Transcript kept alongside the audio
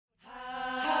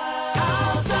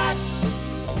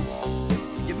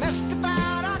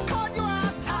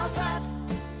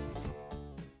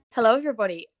Hello,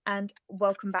 everybody, and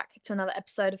welcome back to another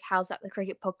episode of How's That the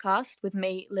Cricket podcast with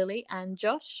me, Lily, and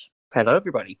Josh. Hello,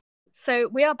 everybody. So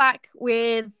we are back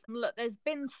with, there's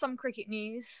been some cricket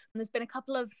news. There's been a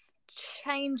couple of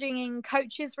changing in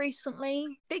coaches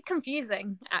recently. Bit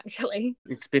confusing, actually.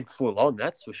 It's been full on,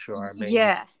 that's for sure. I mean,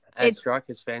 yeah, as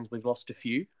Strikers fans, we've lost a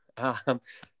few.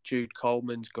 Jude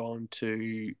Coleman's gone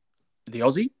to the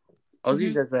Aussies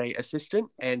as a assistant,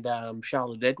 and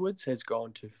Charlotte Edwards has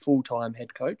gone to full-time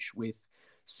head coach with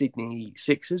Sydney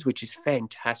Sixers, which is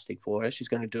fantastic for her. She's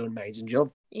going to do an amazing job.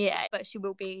 Yeah, but she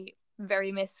will be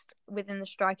very missed within the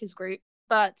Strikers group.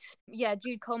 But yeah,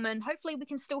 Jude Coleman, hopefully we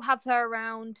can still have her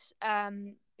around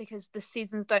because the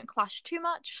seasons don't clash too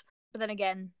much. But then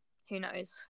again, who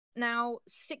knows? Now,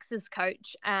 Sixers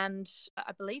coach, and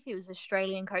I believe he was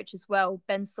Australian coach as well,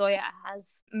 Ben Sawyer,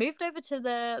 has moved over to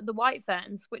the White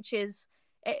Ferns, which is,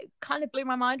 it kind of blew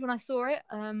my mind when I saw it.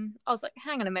 I was like,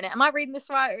 hang on a minute, am I reading this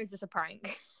right, or is this a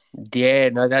prank? Yeah,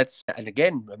 no, that's, and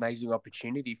again, amazing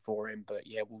opportunity for him. But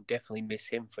yeah, we'll definitely miss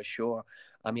him for sure.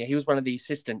 Yeah, he was one of the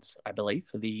assistants, I believe,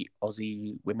 for the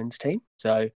Aussie women's team.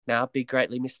 So now be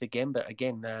greatly missed again. But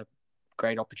again,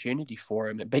 great opportunity for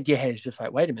him. But yeah, it's just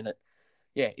like, wait a minute.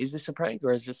 Yeah, is this a prank,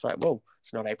 or is this like, whoa,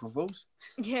 it's not April Fool's?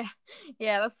 Yeah,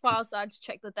 that's why I started to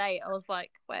check the date. I was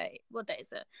like, wait, what day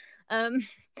is it?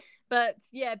 But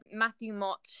yeah, Matthew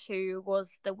Mott, who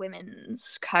was the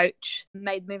women's coach,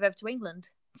 made the move over to England.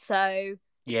 So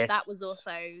yes, that was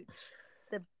also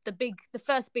the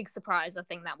first big surprise. I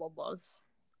think that one was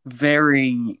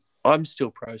I'm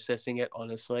still processing it,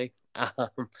 honestly.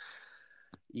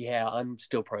 Yeah, I'm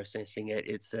still processing it.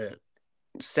 It's a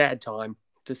sad time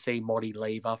to see Motty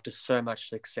leave after so much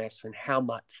success, and how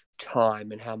much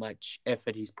time and how much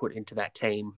effort he's put into that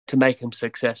team to make him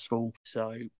successful.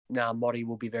 So now Motty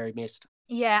will be very missed.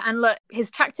 Yeah, and look, his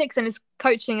tactics and his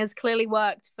coaching has clearly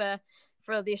worked for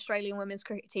the Australian women's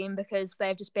cricket team, because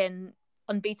they've just been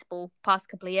unbeatable past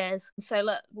couple of years. So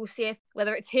look, we'll see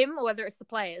whether it's him or whether it's the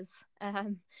players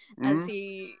as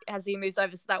he moves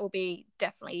over. So that will be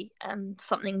definitely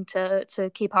something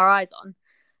to keep our eyes on.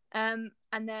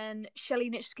 And then Shelley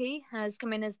Nitschke has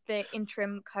come in as the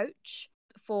interim coach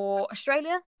for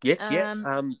Australia. Yes,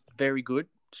 very good.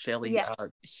 Shelley,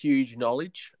 huge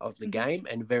knowledge of the game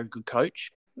and a very good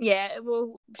coach. Yeah,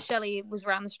 well, Shelley was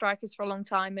around the Strikers for a long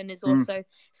time and is also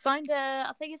signed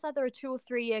I think it's either a 2 or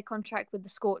 3 year contract with the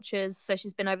Scorchers. So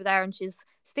she's been over there and she's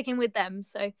sticking with them.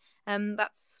 So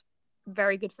that's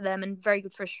very good for them and very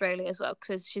good for Australia as well,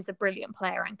 because she's a brilliant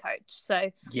player and coach.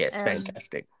 So yes,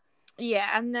 fantastic. Yeah,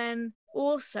 and then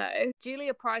also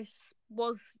Julia Price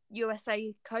was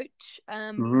USA coach.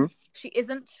 She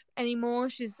isn't anymore.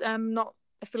 She's not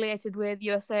affiliated with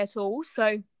USA at all.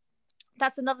 So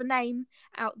that's another name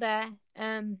out there,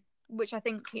 which I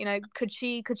think, could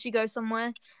she go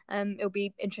somewhere? It'll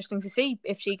be interesting to see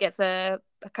if she gets a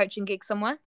coaching gig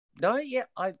somewhere. No, yeah,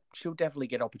 she'll definitely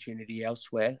get opportunity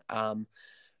elsewhere.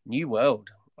 New world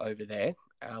over there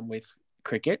with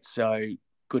cricket, so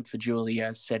good for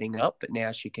Julia setting up. But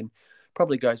now she can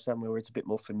probably go somewhere where it's a bit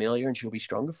more familiar, and she'll be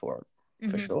stronger for it,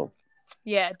 for sure.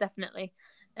 Yeah, definitely.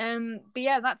 But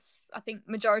yeah, that's, I think,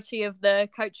 majority of the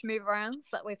coach move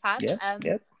arounds that we've had.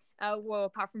 Well,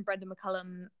 apart from Brendan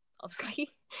McCullum, obviously,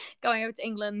 going over to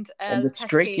England. And the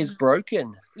streak is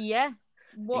broken. Yeah.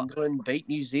 England beat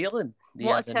New Zealand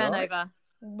what a turnover. Night.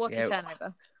 What a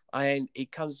turnover. And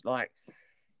it comes like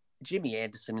Jimmy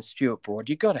Anderson and Stuart Broad,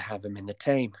 you got to have them in the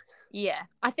team. Yeah.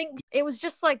 I think it was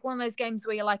just like one of those games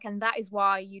where you're like, and that is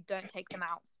why you don't take them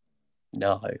out.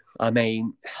 No. I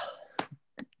mean,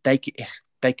 they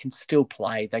can still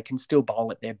play. They can still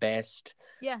bowl at their best.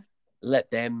 Yeah.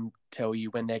 Let them tell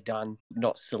you when they're done,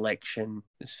 not selection.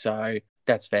 So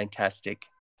that's fantastic.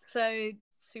 So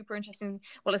super interesting.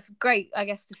 Well, it's great, I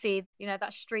guess, to see,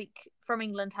 that streak from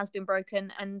England has been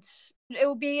broken, and it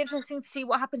will be interesting to see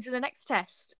what happens in the next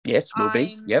test. Yes, will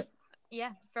be. Yep.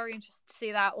 Yeah, very interested to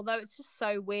see that. Although it's just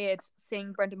so weird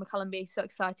seeing Brendan McCullum be so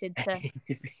excited to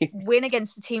win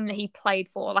against the team that he played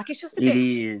for. Like, it's just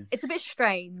it's a bit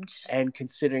strange. And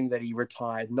considering that he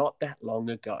retired not that long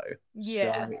ago.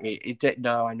 Yeah. So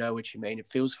no, I know what you mean.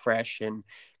 It feels fresh and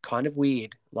kind of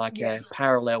weird, like a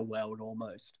parallel world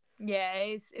almost. Yeah,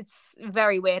 it's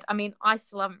very weird. I mean, I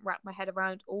still haven't wrapped my head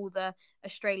around all the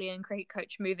Australian cricket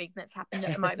coach moving that's happened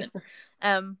at the moment.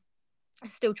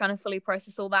 Still trying to fully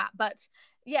process all that. But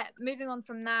yeah, moving on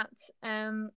from that,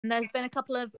 there's been a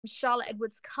couple of Charlotte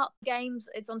Edwards Cup games.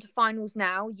 It's on to finals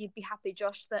now. You'd be happy,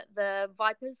 Josh, that the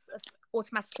Vipers are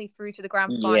automatically through to the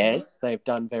grand finals. Yes, they've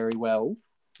done very well.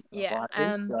 Yeah.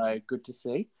 Vipers, so good to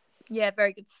see. Yeah,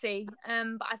 very good to see.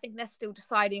 But I think they're still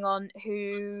deciding on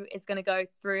who is going to go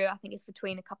through. I think it's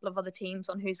between a couple of other teams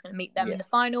on who's going to meet them in the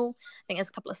final. I think there's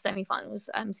a couple of semi-finals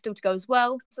still to go as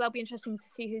well. So that'll be interesting to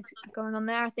see who's going on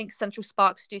there. I think Central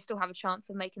Sparks do still have a chance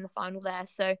of making the final there.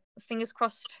 So fingers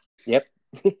crossed. Yep.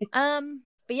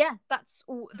 But yeah, that's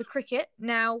all the cricket.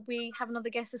 Now we have another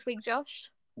guest this week,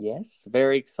 Josh. Yes,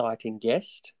 very exciting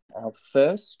guest. Our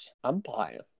first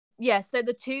umpire. Yeah, so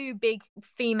the two big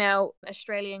female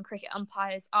Australian cricket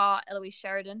umpires are Eloise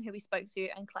Sheridan, who we spoke to,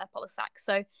 and Claire Polisak.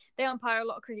 So they umpire a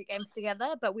lot of cricket games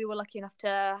together, but we were lucky enough to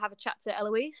have a chat to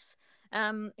Eloise,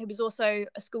 who was also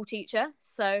a school teacher,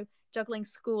 so juggling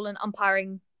school and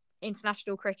umpiring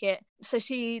international cricket. So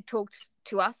she talked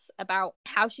to us about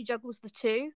how she juggles the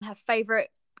two, her favourite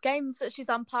games that she's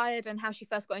umpired, and how she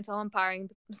first got into umpiring.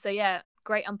 So yeah,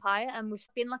 great umpire, and we've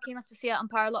been lucky enough to see her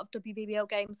umpire a lot of WBBL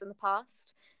games in the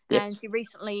past. Yes. And she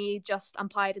recently just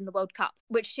umpired in the World Cup,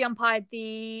 which she umpired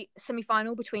the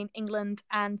semi-final between England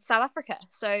and South Africa.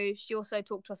 So she also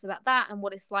talked to us about that and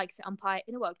what it's like to umpire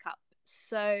in a World Cup.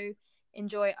 So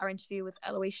enjoy our interview with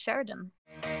Eloise Sheridan.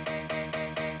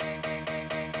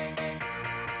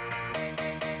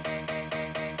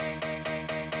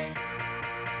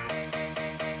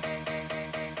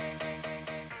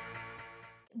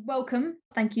 Welcome.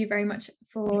 Thank you very much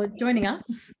for joining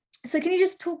us. So can you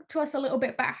just talk to us a little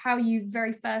bit about how you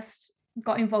very first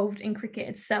got involved in cricket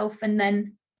itself and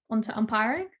then onto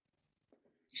umpiring?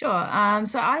 Sure.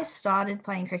 So I started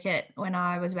playing cricket when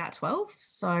I was about 12.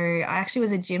 So I actually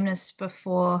was a gymnast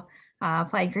before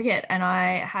playing cricket, and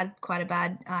I had quite a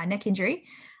bad neck injury.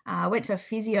 I went to a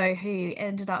physio who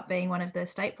ended up being one of the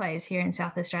state players here in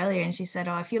South Australia, and she said,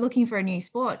 "Oh, if you're looking for a new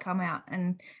sport, come out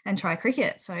and try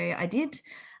cricket." So I did.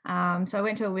 So I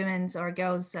went to a women's or a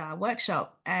girls'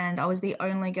 workshop, and I was the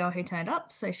only girl who turned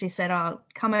up. So she said, "I'll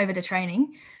come over to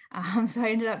training." So I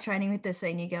ended up training with the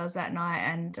senior girls that night,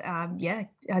 and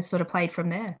I sort of played from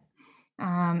there.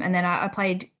 And then I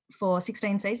played for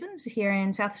 16 seasons here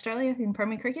in South Australia in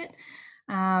Premier Cricket.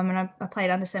 And I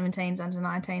played under 17s, under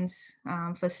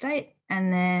 19s for state,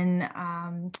 and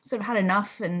then sort of had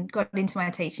enough and got into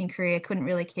my teaching career. Couldn't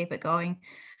really keep it going.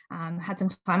 Had some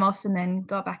time off and then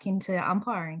got back into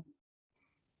umpiring.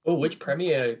 Oh, which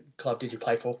Premier club did you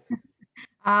play for?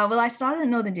 Well, I started at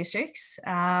Northern Districts,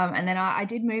 and then I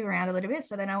did move around a little bit.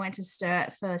 So then I went to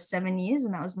Sturt for 7 years,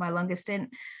 and that was my longest stint.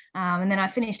 And then I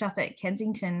finished up at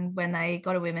Kensington when they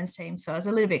got a women's team. So I was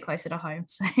a little bit closer to home.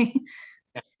 So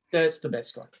that's the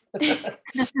best one.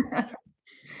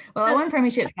 Well, I won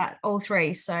premierships at all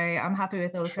three, so I'm happy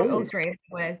with all three. All three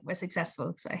were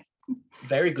successful. So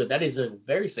very good. That is a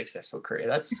very successful career.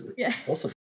 That's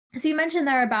awesome. So you mentioned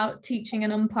there about teaching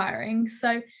and umpiring.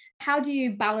 So how do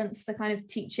you balance the kind of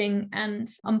teaching and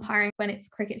umpiring when it's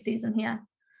cricket season here?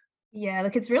 Yeah,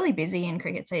 look, it's really busy in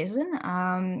cricket season.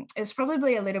 It's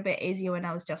probably a little bit easier when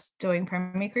I was just doing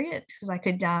Premier Cricket, because I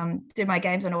could do my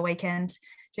games on a weekend,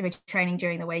 do my training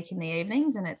during the week in the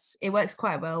evenings, and it works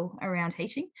quite well around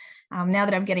teaching. Now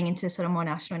that I'm getting into sort of more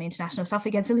national and international stuff,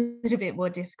 it gets a little bit more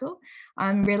difficult.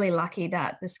 I'm really lucky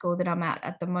that the school that I'm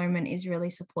at the moment is really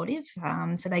supportive.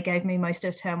 So they gave me most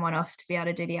of term one off to be able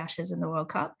to do the Ashes and the World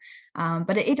Cup.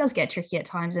 But it does get tricky at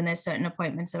times, and there's certain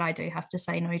appointments that I do have to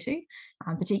say no to,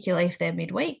 particularly if they're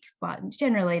midweek, but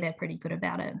generally they're pretty good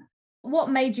about it.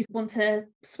 What made you want to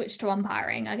switch to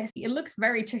umpiring? I guess it looks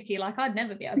very tricky. Like I'd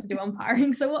never be able to do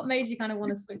umpiring. So what made you kind of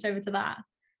want to switch over to that?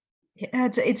 Yeah,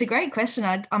 it's a great question.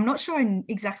 I'm not sure I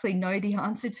exactly know the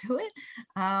answer to it.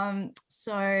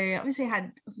 So obviously I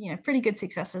had pretty good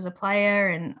success as a player,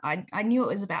 and I knew it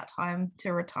was about time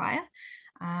to retire.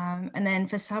 And then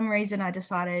for some reason I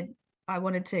decided I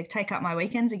wanted to take up my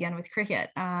weekends again with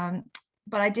cricket.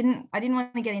 But I didn't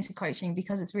want to get into coaching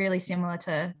because it's really similar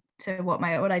to what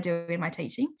I do in my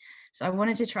teaching. So I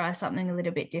wanted to try something a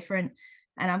little bit different.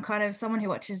 And I'm kind of someone who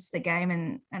watches the game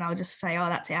and I'll just say, oh,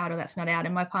 that's out or that's not out.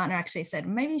 And my partner actually said,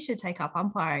 maybe you should take up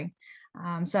umpiring.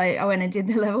 So I went and did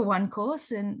the level 1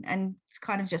 course and it's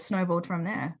kind of just snowballed from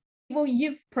there. Well,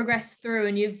 you've progressed through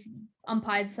and you've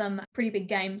umpired some pretty big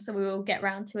games, so we will get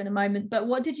round to in a moment. But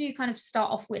what did you kind of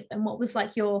start off with, and what was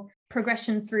like your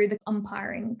progression through the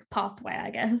umpiring pathway,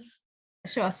 I guess?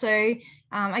 Sure. So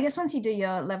I guess once you do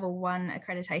your level 1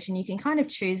 accreditation, you can kind of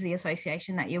choose the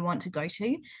association that you want to go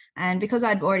to. And because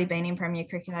I'd already been in Premier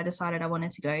Cricket, I decided I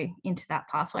wanted to go into that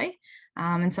pathway.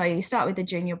 And so you start with the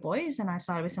junior boys, and I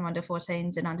started with some under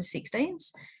 14s and under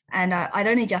 16s. And I'd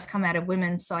only just come out of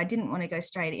women's, so I didn't want to go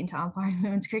straight into umpiring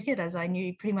women's cricket, as I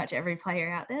knew pretty much every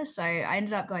player out there. So I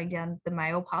ended up going down the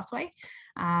male pathway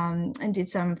and did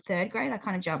some third grade. I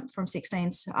kind of jumped from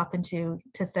 16s up into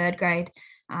third grade.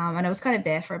 And I was kind of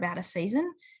there for about a season.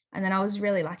 And then I was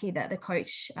really lucky that the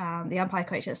coach, the umpire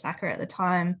coach at Saka at the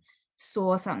time,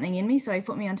 saw something in me. So he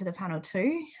put me onto the panel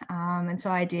too. And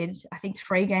so I did, I think,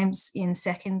 3 games in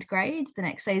second grade the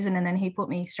next season. And then he put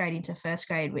me straight into first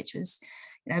grade, which was,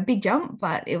 a big jump,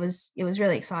 but it was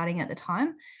really exciting at the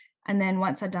time. And then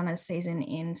once I'd done a season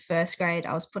in first grade,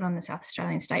 I was put on the South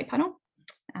Australian state panel.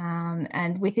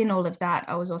 And within all of that,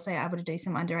 I was also able to do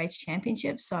some underage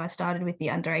championships. So I started with the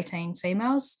under 18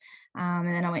 females, and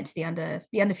then I went to the under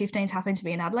 15s, happened to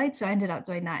be in Adelaide. So I ended up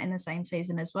doing that in the same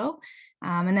season as well.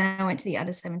 And then I went to the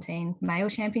under 17 male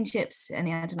championships and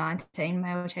the under 19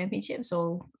 male championships,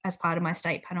 all as part of my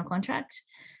state panel contract.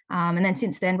 And then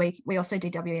since then, we also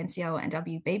did WNCL and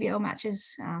WBBL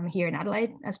matches here in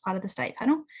Adelaide as part of the state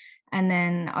panel. And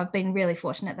then I've been really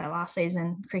fortunate that last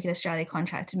season, Cricket Australia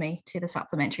contracted me to the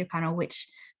supplementary panel, which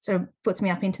sort of puts me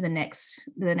up into the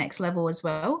next level as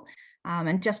well.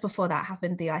 And just before that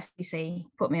happened, the ICC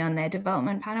put me on their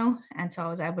development panel. And so I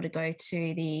was able to go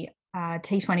to the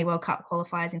T20 World Cup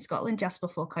qualifiers in Scotland just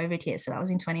before COVID hit. So that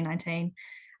was in 2019.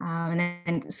 And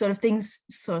then sort of things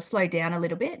sort of slowed down a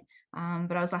little bit.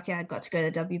 But I was lucky I got to go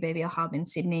to the WBBL hub in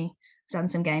Sydney, done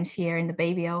some games here in the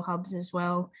BBL hubs as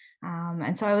well.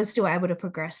 And so I was still able to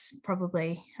progress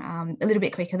probably a little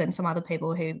bit quicker than some other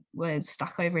people who were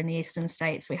stuck over in the eastern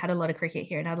states. We had a lot of cricket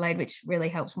here in Adelaide, which really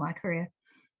helped my career.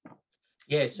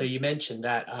 Yeah, so you mentioned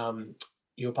that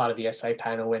you were part of the SA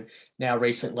panel, and now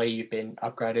recently you've been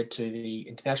upgraded to the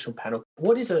international panel.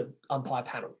 What is an umpire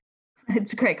panel?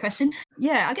 It's a great question.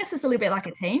 Yeah, I guess it's a little bit like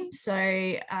a team. So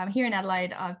here in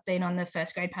Adelaide, I've been on the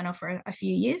first grade panel for a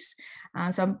few years.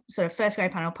 So I'm sort of first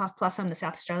grade panel, plus I'm the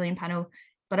South Australian panel,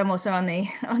 but I'm also on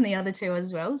the other 2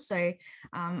 as well. So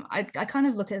I kind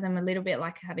of look at them a little bit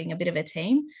like having a bit of a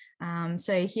team.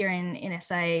 So here in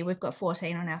SA, we've got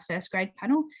 14 on our first grade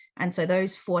panel. And so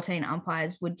those 14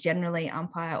 umpires would generally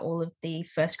umpire all of the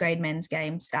first grade men's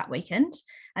games that weekend.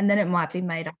 And then it might be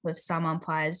made up of some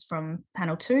umpires from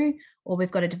panel 2, or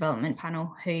we've got a development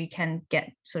panel who can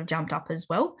get sort of jumped up as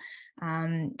well.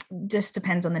 Just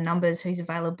depends on the numbers, who's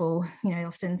available.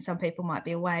 Often some people might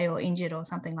be away or injured or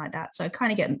something like that. So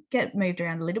kind of get moved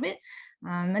around a little bit.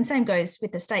 And same goes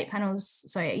with the state panels.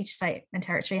 So each state and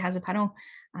territory has a panel.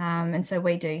 And so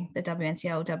we do the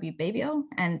WNCL, WBBL.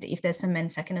 And if there's some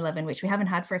men's second 11, which we haven't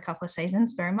had for a couple of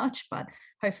seasons very much, but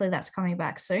hopefully that's coming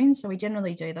back soon. So we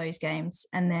generally do those games.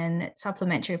 And then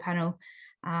supplementary panel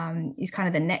is kind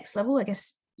of the next level. I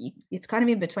guess it's kind of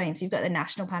in between. So you've got the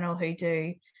national panel who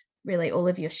do really all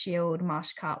of your Shield,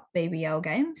 Marsh Cup, BBL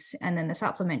games, and then the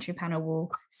supplementary panel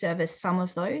will service some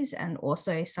of those and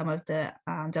also some of the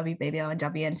WBBL and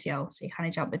WNCL. So you kind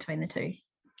of jump between the 2.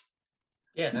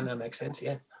 Yeah, no, that makes sense.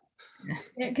 Yeah.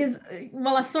 Yeah, because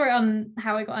I saw it on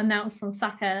how it got announced on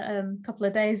Saka a couple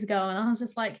of days ago, and I was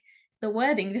just like, the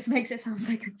wording just makes it sound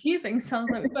so confusing. So I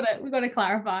was like, we've got to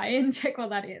clarify and check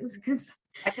what that is, because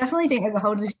I definitely think there's a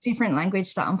whole different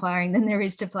language to umpiring than there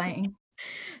is to playing.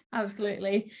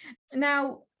 Absolutely.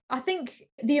 Now, I think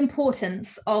the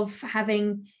importance of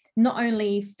having not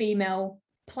only female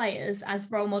players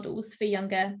as role models for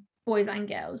younger boys and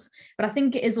girls, but I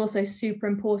think it is also super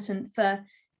important for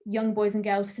young boys and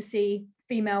girls to see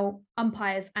female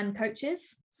umpires and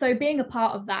coaches. So being a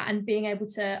part of that and being able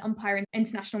to umpire in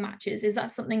international matches, is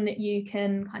that something that you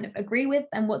can kind of agree with?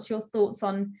 And what's your thoughts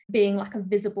on being like a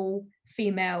visible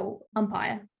female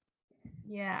umpire?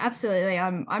 Yeah, absolutely.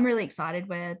 I'm really excited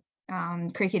where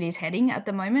cricket is heading at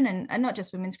the moment, and not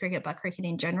just women's cricket, but cricket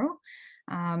in general.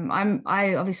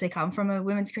 I obviously come from a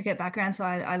women's cricket background, so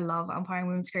I love umpiring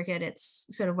women's cricket. It's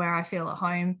sort of where I feel at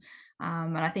home.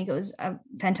 And I think it was a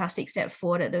fantastic step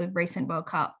forward at the recent World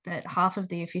Cup that half of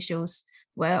the officials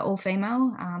were all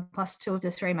female, plus 2 of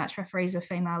the 3 match referees were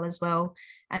female as well.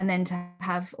 And then to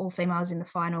have all females in the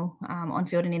final, on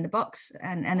field and in the box,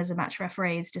 and as a match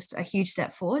referee is just a huge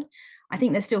step forward. I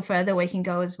think there's still further we can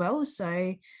go as well.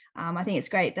 So I think it's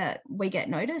great that we get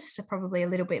noticed, probably a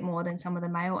little bit more than some of the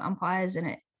male umpires,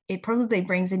 and it probably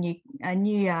brings a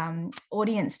new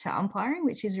audience to umpiring,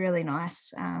 which is really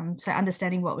nice. So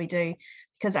understanding what we do,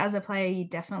 because as a player, you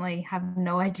definitely have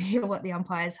no idea what the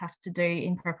umpires have to do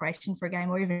in preparation for a game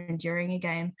or even during a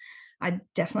game. I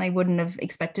definitely wouldn't have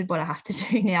expected what I have to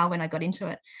do now when I got into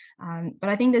it. But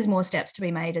I think there's more steps to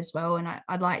be made as well. And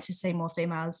I'd like to see more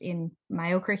females in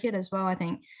male cricket as well. I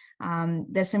think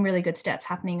there's some really good steps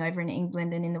happening over in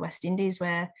England and in the West Indies,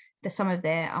 where there's some of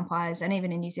their umpires, and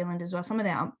even in New Zealand as well, some of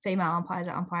their female umpires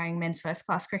are umpiring men's first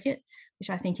class cricket,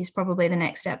 which I think is probably the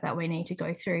next step that we need to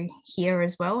go through here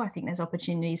as well. I think there's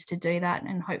opportunities to do that,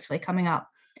 and hopefully coming up.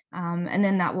 And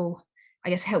then that will I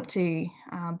guess, help to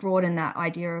broaden that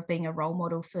idea of being a role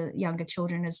model for younger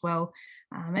children as well.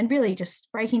 And really just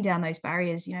breaking down those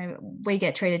barriers. We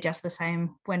get treated just the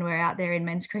same when we're out there in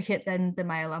men's cricket than the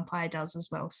male umpire does as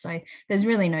well. So there's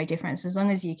really no difference. As long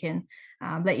as you can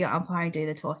let your umpiring do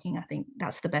the talking, I think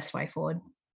that's the best way forward.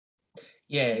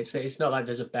 Yeah, it's not like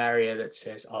there's a barrier that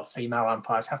says, oh, female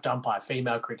umpires have to umpire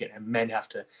female cricket and men have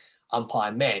to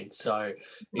umpire men. So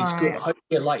it's good.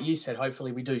 Like you said,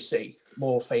 hopefully we do see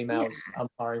more females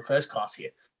umpiring first class here.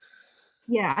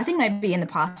 Yeah, I think maybe in the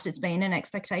past it's been an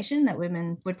expectation that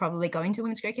women would probably go into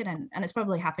women's cricket, and it's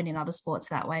probably happened in other sports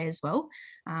that way as well.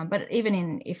 But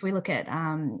even if we look at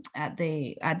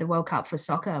the World Cup for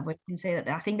soccer, we can see that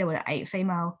I think there were 8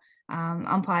 female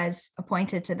umpires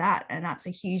appointed to that, and that's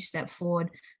a huge step forward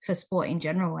for sport in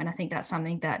general. And I think that's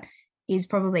something that is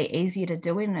probably easier to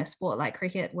do in a sport like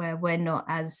cricket, where we're not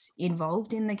as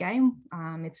involved in the game.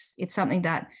 It's something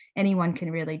that anyone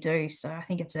can really do. So I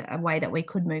think it's a way that we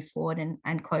could move forward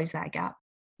and close that gap.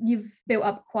 You've built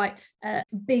up quite a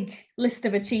big list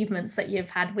of achievements that you've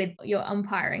had with your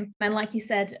umpiring. And like you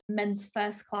said, men's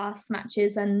first class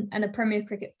matches and a Premier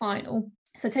Cricket final.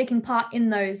 So taking part in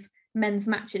those men's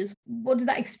matches, what did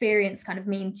that experience kind of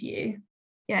mean to you?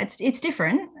 Yeah, it's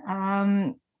different.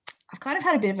 I've kind of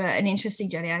had a bit of an interesting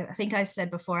journey. I think I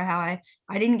said before how I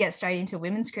didn't get straight into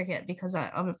women's cricket because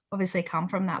I've obviously come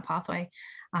from that pathway.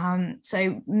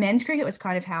 So men's cricket was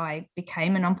kind of how I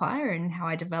became an umpire and how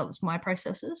I developed my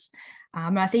processes.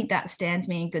 And I think that stands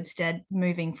me in good stead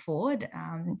moving forward.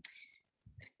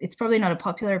 It's probably not a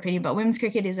popular opinion, but women's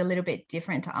cricket is a little bit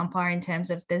different to umpire in terms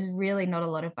of there's really not a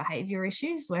lot of behaviour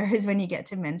issues, whereas when you get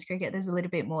to men's cricket, there's a little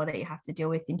bit more that you have to deal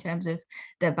with in terms of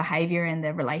the behaviour and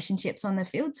the relationships on the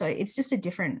field. So it's just a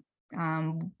different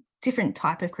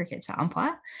type of cricket to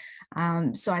umpire.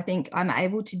 So I think I'm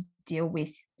able to deal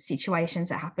with situations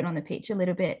that happen on the pitch a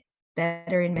little bit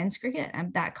better in men's cricket,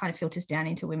 and that kind of filters down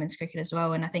into women's cricket as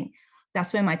well. And I think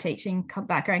that's where my teaching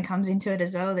background comes into it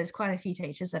as well. There's quite a few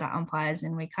teachers that are umpires,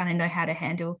 and we kind of know how to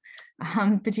handle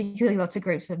particularly lots of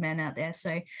groups of men out there.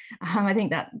 So I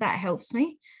think that helps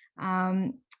me.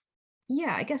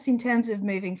 I guess in terms of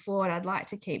moving forward, I'd like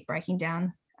to keep breaking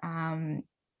down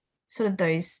sort of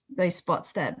those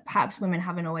spots that perhaps women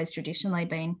haven't always traditionally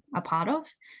been a part of.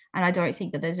 And I don't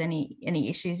think that there's any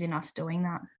issues in us doing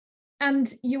that.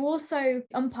 And you also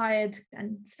umpired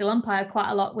and still umpire quite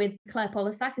a lot with Claire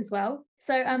Polisak as well.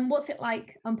 So what's it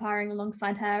like umpiring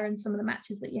alongside her and some of the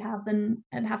matches that you have and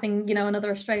having,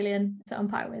 another Australian to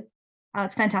umpire with?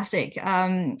 It's fantastic.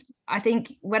 I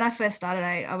think when I first started,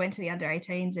 I went to the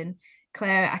under-18s, and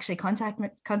Claire actually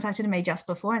contacted me just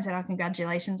before and said, "Oh,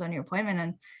 congratulations on your appointment."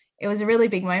 And it was a really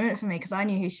big moment for me because I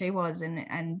knew who she was,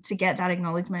 and to get that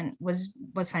acknowledgement was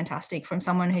fantastic from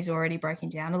someone who's already broken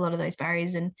down a lot of those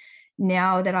barriers. And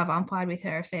now that I've umpired with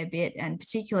her a fair bit, and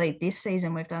particularly this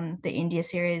season, we've done the India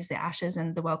series, the Ashes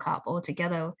and the World Cup all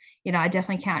together, I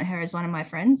definitely count her as one of my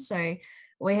friends. So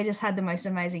we had just had the most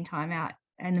amazing time out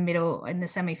in the middle, in the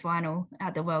semi-final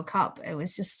at the World Cup. It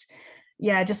was just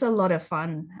a lot of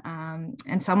fun,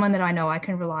 and someone that I know I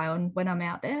can rely on when I'm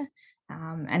out there.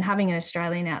 And having an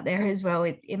Australian out there as well,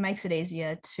 it makes it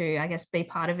easier to, I guess, be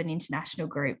part of an international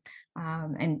group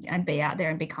and be out there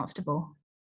and be comfortable.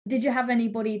 Did you have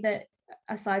anybody that,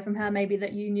 aside from her, maybe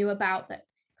that you knew about that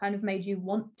kind of made you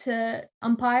want to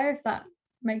umpire, if that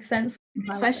makes sense?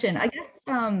 Good question. I guess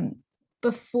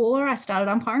before I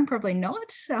started umpiring, probably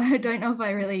not. I don't know if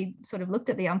I really sort of looked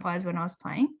at the umpires when I was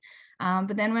playing.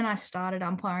 But then when I started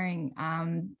umpiring,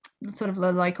 sort of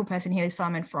the local person here is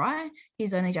Simon Fry.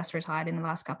 He's only just retired in the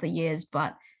last couple of years,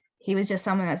 but he was just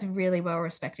someone that's really well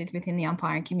respected within the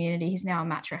umpiring community. He's now a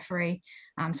match referee,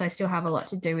 so I still have a lot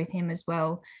to do with him as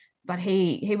well. But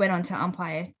he went on to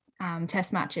umpire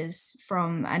test matches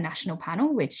from a national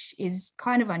panel, which is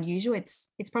kind of unusual.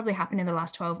 It's probably happened in the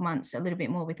last 12 months a little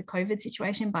bit more with the COVID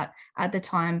situation, but at the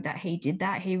time that he did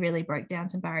that, he really broke down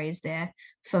some barriers there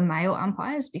for male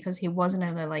umpires because he wasn't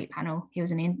an elite panel. He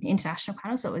was an international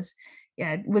panel. So it was,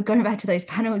 we're going back to those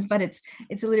panels, but it's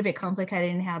a little bit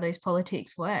complicated in how those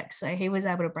politics work. So he was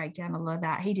able to break down a lot of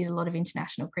that. He did a lot of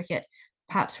international cricket,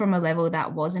 perhaps from a level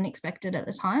that wasn't expected at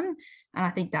the time. And I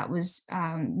think that was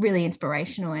really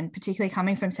inspirational, and particularly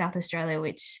coming from South Australia,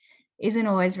 which isn't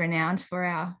always renowned for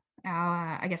our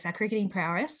cricketing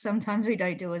prowess. Sometimes we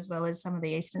don't do as well as some of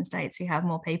the eastern states who have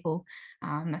more people.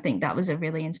 I think that was a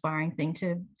really inspiring thing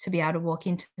to be able to walk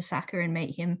into the Saka and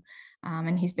meet him.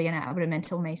 And he's been able to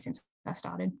mentor me since I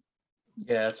started.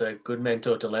 Yeah, it's a good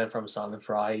mentor to learn from, Simon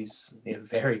Fry. He's a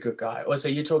very good guy. Also,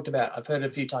 you talked about, I've heard a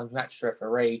few times, match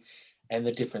referee and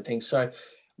the different things. So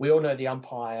we all know the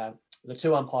umpire the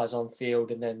 2 umpires on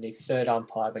field and then the 3rd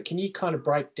umpire. But can you kind of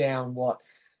break down what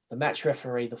the match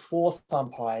referee, the 4th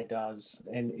umpire, does,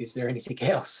 and is there anything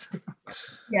else?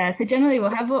 Yeah, so generally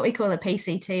we'll have what we call a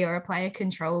PCT, or a player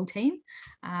control team.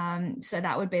 So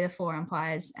that would be the 4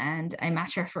 umpires and a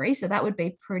match referee. So that would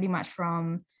be pretty much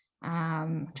from,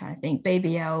 I'm trying to think,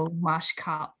 BBL, Marsh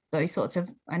Cup, those sorts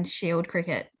of, and Shield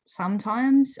cricket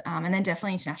sometimes. And then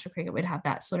definitely international cricket would have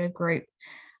that sort of group.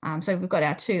 So we've got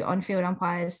our 2 on-field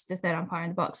umpires, the 3rd umpire in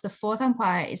the box. The 4th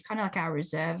umpire is kind of like our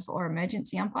reserve or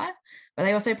emergency umpire, but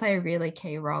they also play a really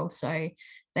key role. So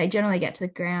they generally get to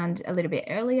the ground a little bit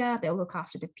earlier. They'll look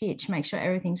after the pitch, make sure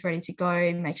everything's ready to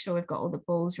go, make sure we've got all the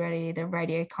balls ready, the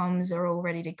radio comms are all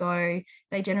ready to go.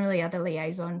 They generally are the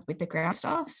liaison with the ground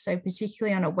staff. So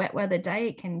particularly on a wet weather day,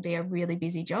 it can be a really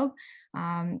busy job.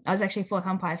 I was actually 4th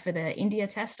umpire for the India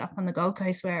test up on the Gold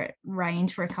Coast, where it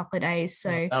rained for a couple of days. So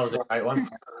that was a great one.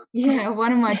 Yeah,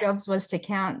 one of my jobs was to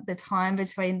count the time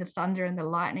between the thunder and the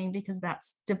lightning, because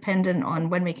that's dependent on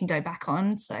when we can go back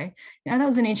on. So, that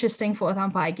was an interesting 4th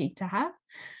umpire gig to have.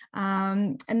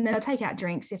 And then I'll take out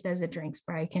drinks if there's a drinks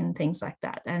break and things like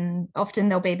that. And often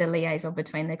there'll be the liaison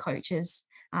between the coaches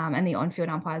and the on-field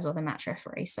umpires or the match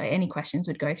referee. So any questions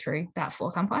would go through that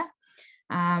 4th umpire.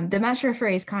 The match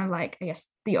referee is kind of like, I guess,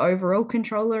 the overall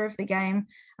controller of the game.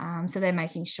 So they're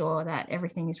making sure that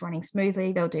everything is running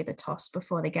smoothly. They'll do the toss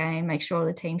before the game, make sure all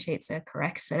the team sheets are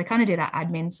correct. So they kind of do that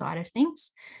admin side of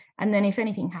things. And then if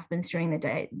anything happens during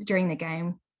the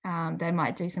game, they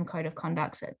might do some code of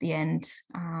conducts at the end.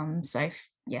 So if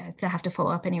they have to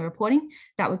follow up any reporting,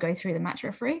 that would go through the match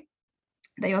referee.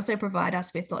 They also provide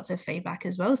us with lots of feedback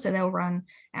as well. So they'll run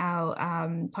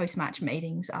our post-match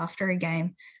meetings after a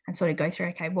game and sort of go through,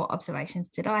 okay, what observations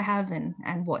did I have and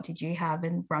what did you have,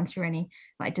 and run through any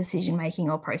like decision-making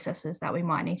or processes that we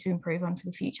might need to improve on for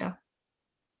the future.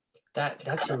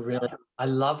 That's a really, I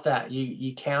love that.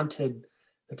 You counted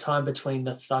the time between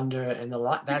the thunder and the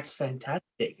light. That's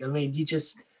fantastic. I mean,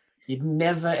 you'd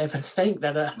never ever think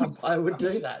that an umpire would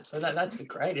do that. So that's a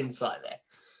great insight there.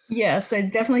 Yeah, so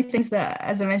definitely things that,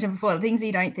 as I mentioned before, things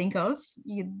you don't think of,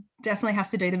 you definitely have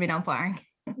to do them in umpiring.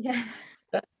 Yeah.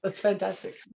 That's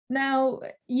fantastic. Now,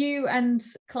 you and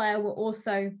Claire were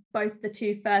also both the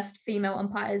 2 first female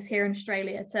umpires here in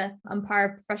Australia to umpire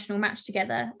a professional match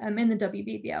together in the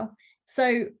WBBL.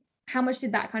 So how much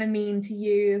did that kind of mean to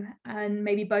you and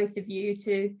maybe both of you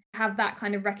to have that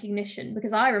kind of recognition?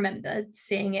 Because I remember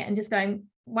seeing it and just going,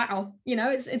 wow,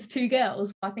 it's 2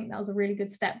 girls. I think that was a really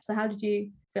good step. So how did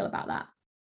you feel about that?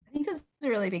 I think it was a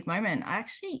really big moment. I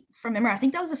actually, from memory, I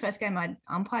think that was the first game I'd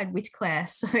umpired with Claire.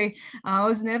 So I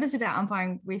was nervous about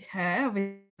umpiring with her,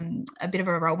 a bit of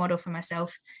a role model for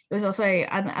myself. It was also,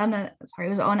 it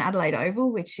was on Adelaide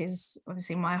Oval, which is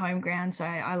obviously my home ground. So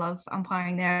I love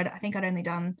umpiring there. I think I'd only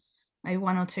done maybe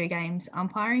 1 or 2 games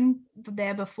umpiring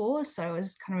there before. So it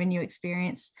was kind of a new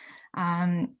experience.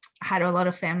 I had a lot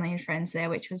of family and friends there,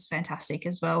 which was fantastic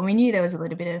as well. We knew there was a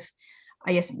little bit of,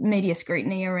 I guess, media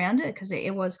scrutiny around it, because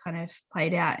it was kind of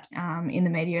played out in the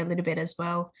media a little bit as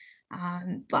well.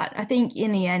 But I think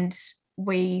in the end,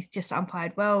 we just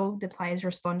umpired well. The players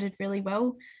responded really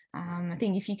well. I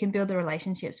think if you can build the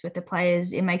relationships with the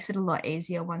players, it makes it a lot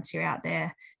easier once you're out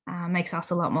there, makes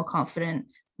us a lot more confident.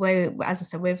 As I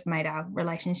said, we've made our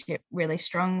relationship really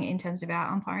strong in terms of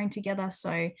our umpiring together.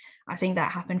 So I think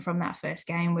that happened from that first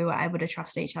game. We were able to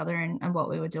trust each other and what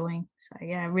we were doing. So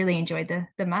yeah, I really enjoyed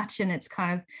the match, and it's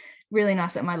kind of really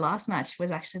nice that my last match was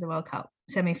actually the World Cup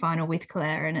semi-final with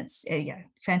Claire, and it's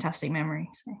fantastic memory.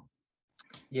 So.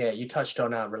 Yeah, you touched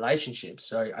on our relationships.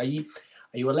 So are you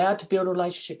allowed to build a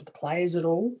relationship with the players at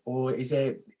all, or is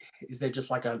there just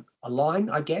like a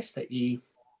line, I guess, that you?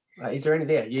 Is there any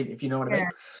there, if you know what I mean?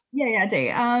 Yeah, I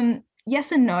do.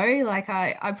 Yes and no. Like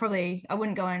I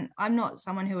wouldn't go and, I'm not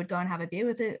someone who would go and have a beer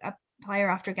with a player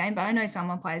after a game, but I know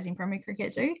some umpires in Premier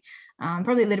Cricket do.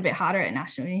 Probably a little bit harder at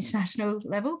national and international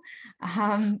level.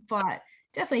 But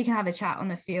definitely you can have a chat on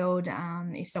the field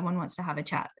if someone wants to have a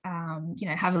chat.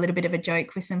 Have a little bit of a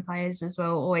joke with some players as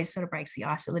well. Always sort of breaks the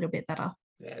ice a little bit better.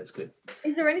 Yeah, that's good.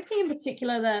 Is there anything in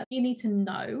particular that you need to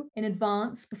know in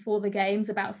advance before the games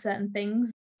about certain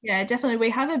things? Yeah, definitely.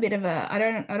 We have a bit of I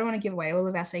don't want to give away all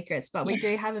of our secrets, but we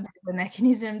do have a bit of a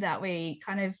mechanism that we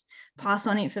kind of pass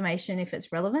on information if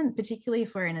it's relevant, particularly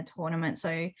if we're in a tournament.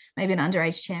 So maybe an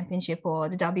underage championship or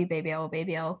the WBBL or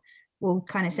BBL, we'll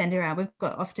kind of send around. We've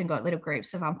often got little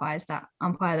groups of umpires that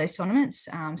umpire those tournaments.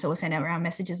 So we'll send out around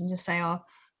messages and just say,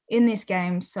 in this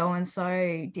game,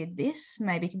 so-and-so did this,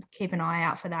 maybe keep an eye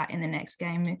out for that in the next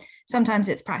game. Sometimes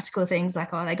it's practical things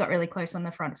like, oh, they got really close on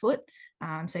the front foot,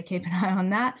 so keep an eye on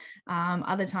that.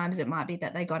 Other times it might be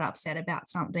that they got upset about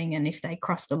something, and if they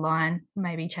cross the line,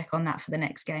 maybe check on that for the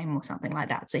next game or something like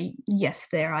that. So yes,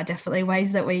 there are definitely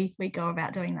ways that we go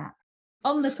about doing that.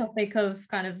 On the topic of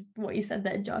kind of what you said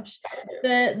there, Josh,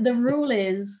 the rule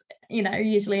is,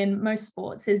 usually in most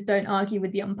sports, is don't argue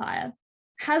with the umpire.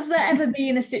 Has there ever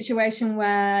been a situation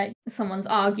where someone's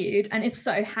argued? And if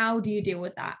so, how do you deal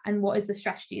with that? And what is the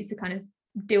strategies to kind of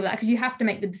deal with that? Because you have to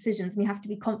make the decisions and you have to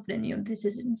be confident in your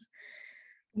decisions.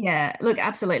 Yeah, look,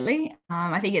 absolutely.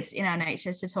 I think it's in our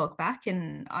nature to talk back,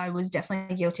 and I was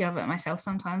definitely guilty of it myself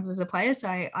sometimes as a player. So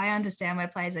I understand where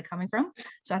players are coming from.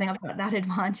 So I think I've got that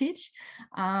advantage.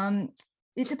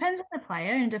 It depends on the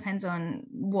player and depends on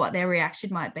what their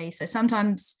reaction might be. So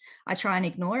sometimes I try and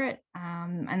ignore it,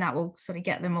 and that will sort of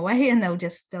get them away, and they'll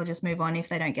just move on if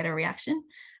they don't get a reaction.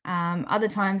 Other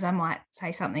times I might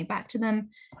say something back to them,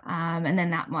 and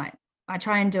then I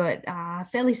try and do it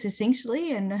fairly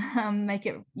succinctly and make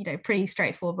it pretty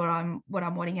straightforward what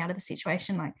I'm wanting out of the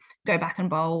situation, like go back and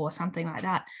bowl or something like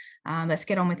that. Let's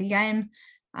get on with the game.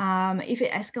 If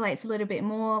it escalates a little bit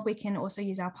more, we can also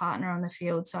use our partner on the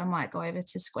field. So I might go over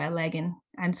to square leg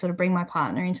and sort of bring my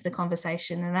partner into the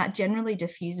conversation, and that generally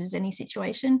diffuses any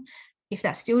situation. If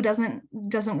that still doesn't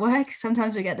work,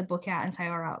 sometimes we get the book out and say,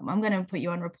 all right, I'm going to put you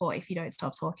on report if you don't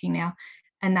stop talking now.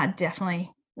 And that definitely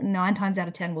 9 times out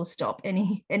of 10 will stop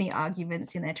any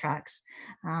arguments in their tracks.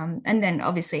 And then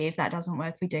obviously if that doesn't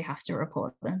work, we do have to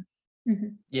report them. Mm-hmm.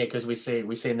 Yeah, because we see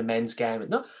in the men's game,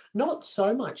 not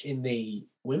so much in the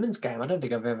women's game. I don't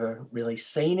think I've ever really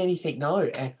seen anything. No,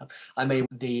 I mean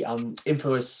the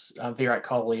infamous Virat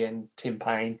Kohli and Tim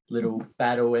Payne little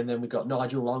battle, and then we got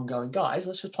Nigel Long going, guys,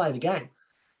 let's just play the game.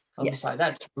 I'm just like,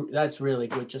 that's really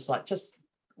good. Just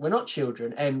we're not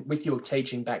children, and with your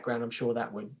teaching background, I'm sure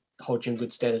that would hold you in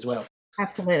good stead as well.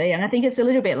 Absolutely. And I think it's a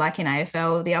little bit like in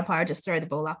AFL, the umpire just throw the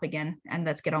ball up again and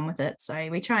let's get on with it. So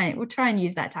we'll try and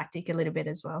use that tactic a little bit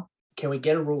as well. Can we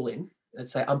get a rule in?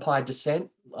 Let's say umpire dissent,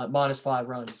 like -5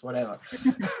 runs, whatever.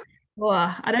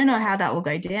 Well, I don't know how that will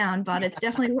go down, but it's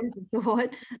definitely worth a thought.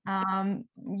 I'm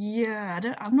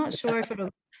not sure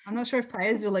if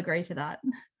players will agree to that.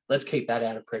 Let's keep that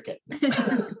out of cricket.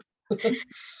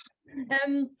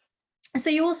 So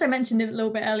you also mentioned a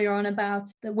little bit earlier on about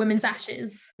the women's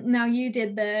Ashes. Now you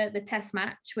did the test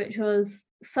match, which was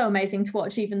so amazing to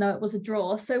watch, even though it was a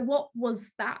draw. So what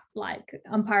was that like,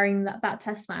 umpiring that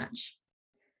test match?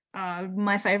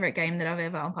 My favorite game that I've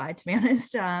ever umpired, to be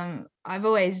honest. I've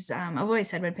always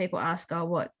said when people ask, oh,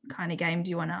 what kind of game do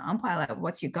you want to umpire? Like,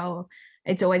 what's your goal?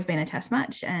 It's always been a test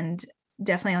match, and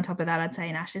definitely on top of that, I'd say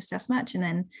an Ashes test match. And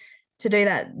then to do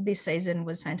that this season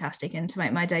was fantastic, and to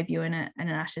make my debut in an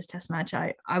Ashes test match,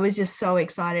 I was just so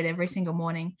excited every single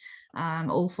morning,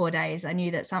 all 4 days. I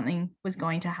knew that something was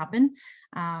going to happen.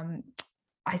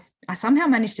 I somehow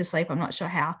managed to sleep. I'm not sure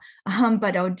how,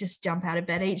 but I would just jump out of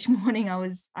bed each morning.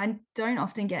 I don't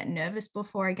often get nervous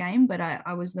before a game, but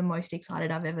I was the most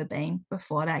excited I've ever been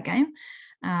before that game.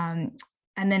 And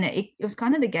then it was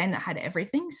kind of the game that had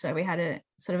everything. So we had a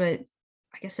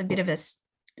bit of a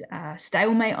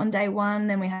stalemate on day one.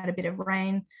 Then we had a bit of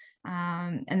rain.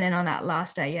 And then on that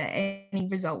last day, any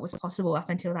result was possible up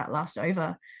until that last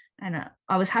over. And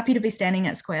I was happy to be standing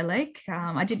at square leg.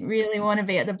 I didn't really want to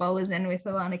be at the bowler's end with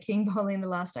Alana King bowling the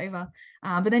last over.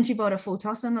 But then she bowled a full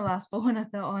toss on the last ball, and I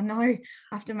thought, oh no, I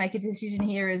have to make a decision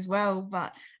here as well.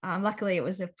 But luckily it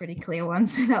was a pretty clear one,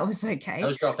 so that was okay. It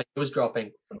was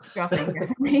dropping.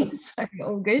 Definitely. So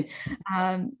all good.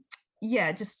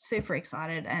 Just super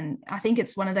excited. And I think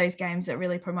it's one of those games that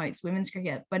really promotes women's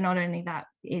cricket, but not only that,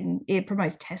 it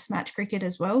promotes test match cricket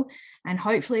as well. And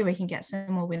hopefully we can get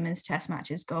some more women's test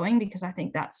matches going, because I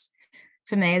think that's,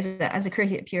 for me as a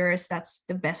cricket purist, that's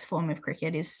the best form of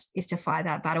cricket, is to fight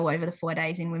that battle over the 4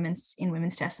 days in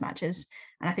women's test matches.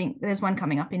 And I think there's one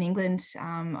coming up in England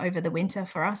over the winter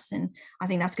for us. And I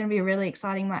think that's going to be a really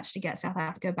exciting match to get South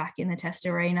Africa back in the test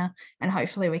arena. And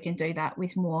hopefully we can do that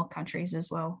with more countries as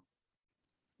well.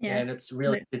 Yeah, and it's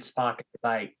really did spark a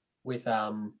debate with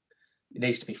it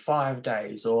needs to be 5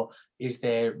 days, or is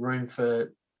there room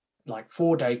for like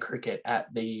 4-day cricket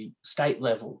at the state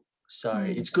level? So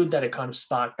it's good that it kind of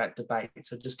sparked that debate.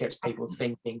 So it just gets people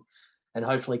thinking, and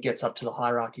hopefully gets up to the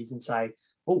hierarchies and say,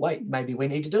 oh wait, maybe we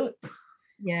need to do it.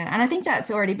 Yeah, and I think that's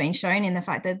already been shown in the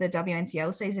fact that the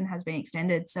WNCL season has been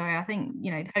extended. So I think,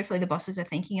 hopefully the bosses are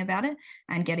thinking about it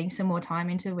and getting some more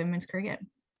time into women's cricket.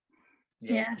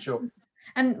 Yeah, for sure.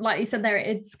 And like you said there,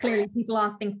 it's clearly people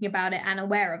are thinking about it and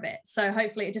aware of it. So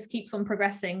hopefully it just keeps on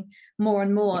progressing more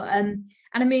and more. And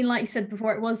I mean, like you said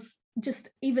before, it was just,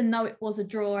 even though it was a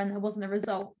draw and there wasn't a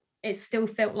result, it still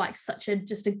felt like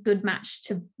just a good match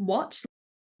to watch.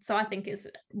 So I think it's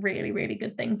a really, really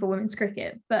good thing for women's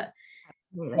cricket. But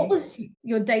what was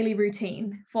your daily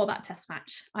routine for that test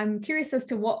match? I'm curious as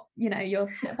to what, your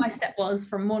step-by-step was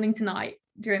from morning to night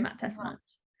during that test match.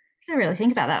 I don't really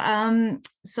think about that.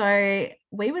 So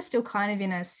we were still kind of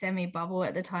in a semi-bubble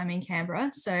at the time in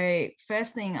Canberra. So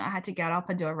first thing, I had to get up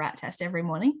and do a rat test every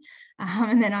morning.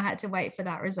 And then I had to wait for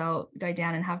that result, go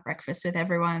down and have breakfast with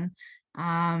everyone.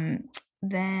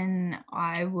 Then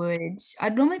I'd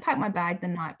normally pack my bag the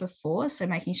night before, so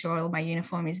making sure all my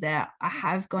uniform is there. I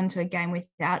have gone to a game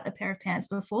without a pair of pants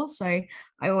before, so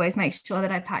I always make sure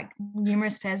that I pack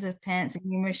numerous pairs of pants and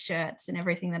numerous shirts and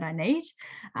everything that I need.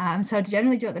 So I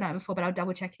generally do it the night before, but I'll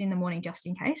double check it in the morning just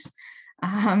in case.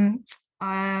 I'm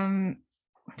trying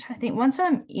to think, once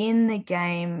I'm in the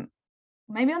game,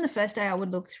 maybe on the first day I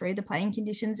would look through the playing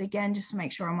conditions again, just to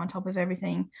make sure I'm on top of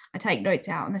everything. I take notes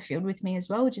out on the field with me as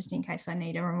well, just in case I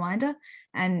need a reminder.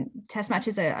 And test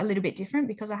matches are a little bit different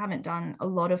because I haven't done a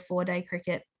lot of 4-day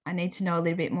cricket. I need to know a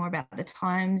little bit more about the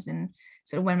times and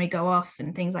sort of when we go off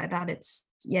and things like that. It's,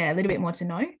 a little bit more to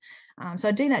know. So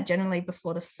I do that generally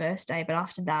before the first day, but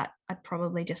after that, I'd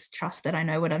probably just trust that I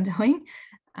know what I'm doing.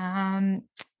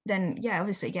 Then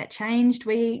obviously get changed.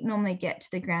 We normally get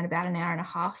to the ground about an hour and a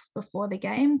half before the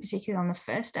game, particularly on the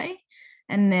first day.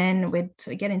 And then we'd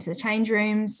sort of get into the change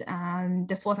rooms.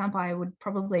 The fourth umpire would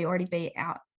probably already be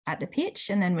out at the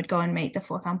pitch, and then we'd go and meet the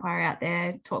fourth umpire out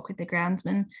there, talk with the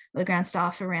groundsman, the ground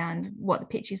staff around what the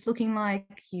pitch is looking like.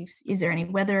 Is there any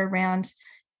weather around?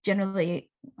 Generally,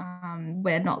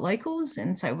 we're not locals,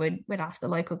 and so we'd ask the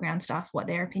local ground staff what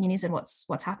their opinion is and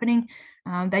what's happening.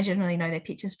 They generally know their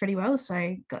pitches pretty well,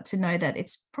 so got to know that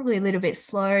it's probably a little bit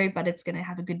slow, but it's going to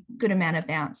have a good amount of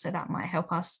bounce, so that might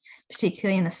help us,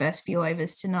 particularly in the first few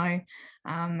overs, to know,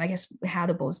 I guess, how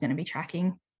the ball's going to be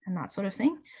tracking and that sort of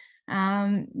thing.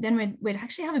 Then we'd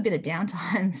actually have a bit of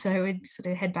downtime, so we'd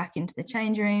sort of head back into the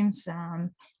change rooms,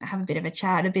 have a bit of a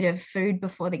chat, a bit of food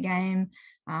before the game.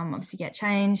 Obviously get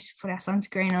changed, put our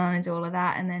sunscreen on and do all of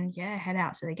that, and then head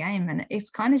out to the game. And it's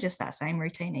kind of just that same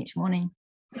routine each morning.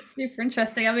 It's super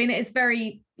interesting. I mean, it's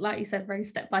very, like you said, very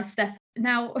step by step.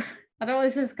 Now, I don't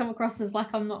want this to come across as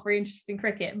like I'm not very interested in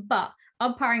cricket, but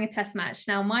umpiring a test match,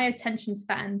 now my attention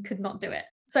span could not do it.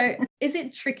 So is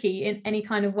it tricky in any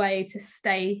kind of way to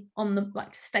stay to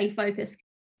stay focused?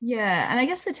 Yeah, and I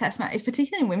guess the test match is,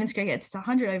 particularly in women's cricket, it's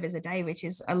 100 overs a day, which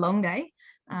is a long day.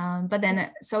 But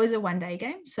then so is a 1-day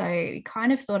game. So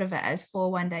kind of thought of it as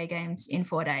 4 1-day games in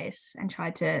 4 days and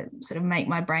tried to sort of make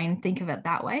my brain think of it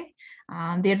that way.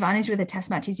 The advantage with a test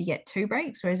match is you get 2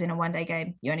 breaks, whereas in a 1-day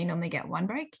game, you only normally get 1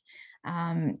 break.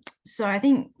 So I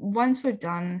think once we've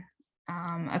done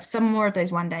of some more of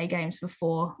those 1-day games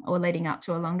before or leading up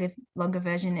to a longer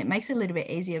version, it makes it a little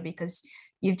bit easier because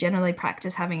you've generally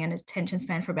practiced having an attention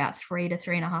span for about 3 to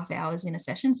 3.5 hours in a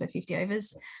session for 50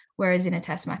 overs, whereas in a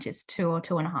test match it's 2 or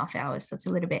 2.5 hours, so it's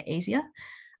a little bit easier.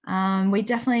 We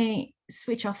definitely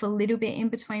switch off a little bit in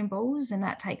between balls, and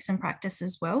that takes some practice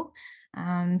as well.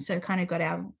 So kind of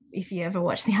got if you ever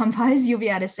watch the umpires, you'll be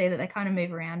able to see that they kind of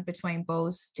move around between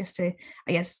balls just to,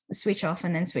 I guess, switch off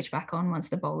and then switch back on once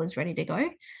the ball is ready to go.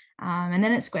 And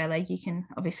then at square leg, you can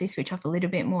obviously switch off a little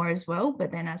bit more as well.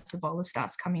 But then as the bowler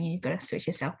starts coming in, you've got to switch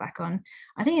yourself back on.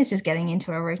 I think it's just getting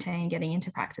into a routine, getting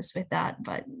into practice with that.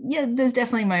 But there's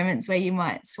definitely moments where you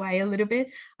might sway a little bit.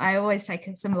 I always take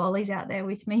some lollies out there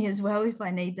with me as well if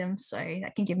I need them. So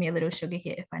that can give me a little sugar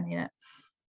hit if I need it.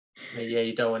 Yeah,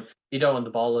 you don't want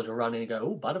the bowler to run in and go,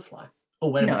 oh, butterfly. Oh,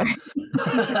 wait a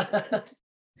minute.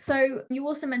 So you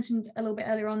also mentioned a little bit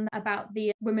earlier on about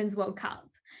the Women's World Cup.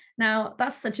 Now,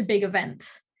 that's such a big event.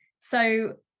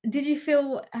 So did you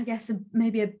feel, I guess,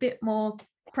 maybe a bit more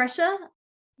pressure?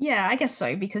 Yeah, I guess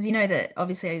so, because you know that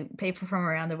obviously people from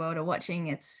around the world are watching.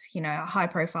 It's, a high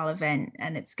profile event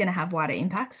and it's going to have wider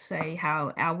impacts. So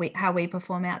how we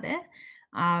perform out there.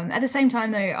 At the same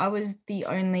time, though, I was the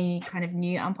only kind of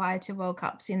new umpire to World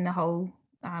Cups in the whole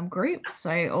group.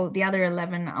 So all the other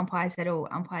 11 umpires had all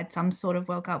umpired some sort of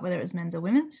World Cup, whether it was men's or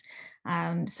women's.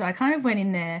 So I kind of went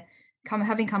in there,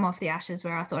 having come off the Ashes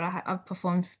where I thought I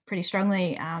performed pretty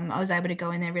strongly. I was able to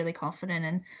go in there really confident,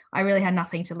 and I really had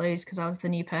nothing to lose because I was the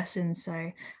new person.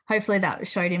 So hopefully that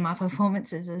showed in my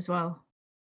performances as well.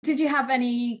 Did you have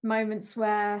any moments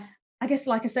where, I guess,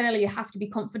 like I said earlier, you have to be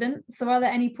confident. So are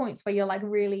there any points where you're like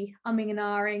really umming and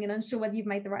ahhing and unsure whether you've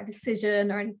made the right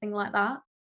decision or anything like that?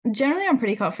 Generally, I'm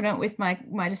pretty confident with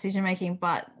my decision making,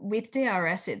 but with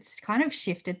DRS, it's kind of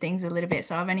shifted things a little bit.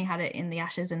 So I've only had it in the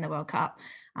Ashes and the World Cup.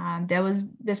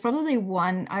 There's probably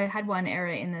I had one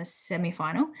error in the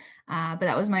semi-final, but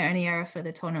that was my only error for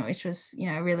the tournament, which was,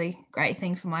 a really great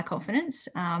thing for my confidence.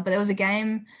 But there was a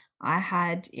game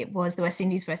it was the West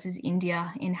Indies versus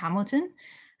India in Hamilton.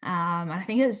 And I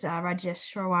think it was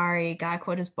Rajeshwari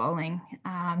Gaikwad was bowling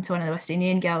to one of the West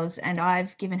Indian girls, and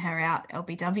I've given her out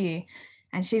LBW.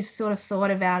 And she's sort of thought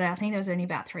about it. I think there was only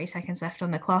about 3 seconds left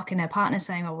on the clock, and her partner's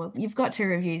saying, "Oh, well, you've got 2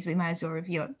 reviews. We might as well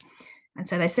review it." And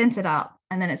so they sent it up,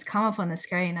 and then it's come up on the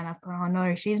screen, and I've gone, "Oh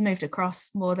no, she's moved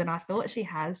across more than I thought she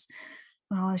has.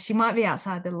 Oh, she might be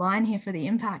outside the line here for the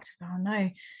impact." Oh no.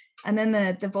 And then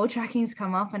the ball tracking's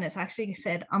come up, and it's actually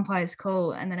said umpire's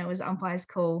call, and then it was umpire's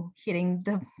call hitting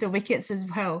the wickets as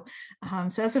well.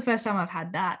 So that's the first time I've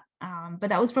had that. But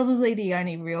that was probably the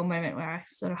only real moment where I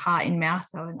sort of heart in mouth,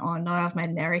 I went, "Oh no, I've made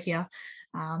an error here."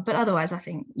 But otherwise, I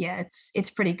think, it's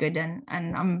pretty good, and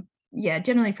I'm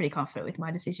generally pretty confident with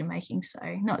my decision making. So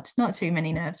not too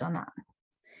many nerves on that.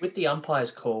 With the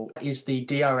umpire's call, is the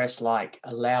DRS like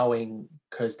allowing,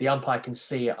 because the umpire can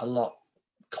see it a lot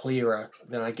clearer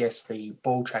than I guess the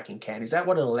ball tracking can. Is that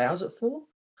what it allows it for?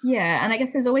 Yeah, and I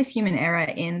guess there's always human error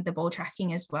in the ball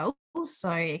tracking as well.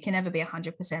 So it can never be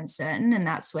 100% certain, and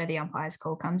that's where the umpire's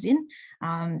call comes in.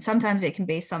 Sometimes it can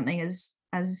be something as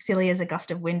silly as a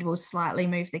gust of wind will slightly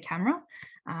move the camera.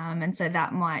 And so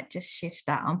that might just shift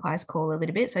that umpire's call a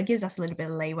little bit. So it gives us a little bit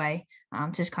of leeway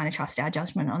to just kind of trust our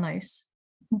judgment on those.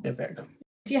 Yeah, very good.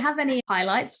 Do you have any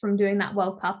highlights from doing that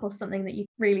World Cup, or something that you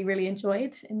really, really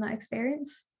enjoyed in that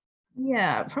experience?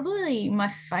 Yeah, probably my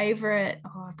favorite.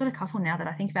 I've got a couple now that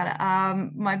I think about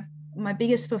it. My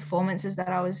biggest performances that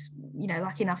I was,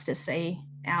 lucky enough to see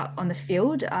out on the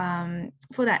field.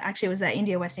 For that, actually, it was that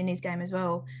India West Indies game as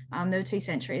well. There were 2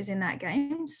 centuries in that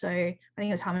game, so I think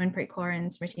it was Harmanpreet Kaur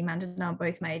and Smriti Mandana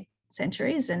both made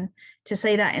centuries, and to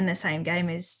see that in the same game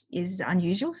is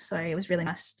unusual. So it was really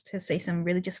nice to see some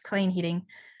really just clean hitting.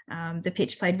 The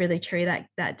pitch played really true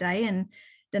that day, and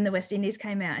then the West Indies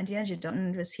came out, and Deandra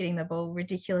Dotton was hitting the ball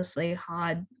ridiculously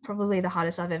hard, probably the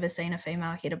hardest I've ever seen a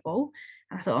female hit a ball.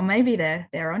 And I thought, well, maybe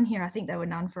they're on here. I think they were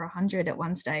none for 100 at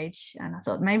one stage, and I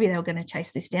thought maybe they were going to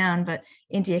chase this down, but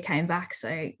India came back.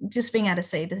 So just being able to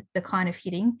see the kind of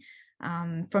hitting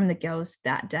from the girls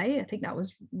that day, I think that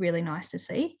was really nice to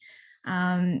see.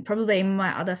 Probably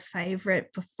my other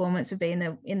favourite performance would be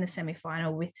in the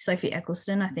semi-final with Sophie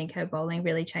Ecclestone. I think her bowling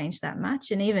really changed that match,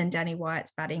 and even Danny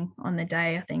Wyatt's batting on the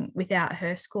day. I think without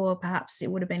her score, perhaps it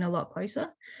would have been a lot closer.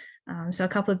 So a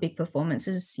couple of big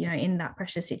performances, in that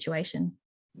pressure situation.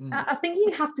 I think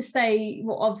you have to stay,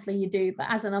 well, obviously you do, but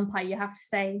as an umpire, you have to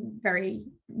stay very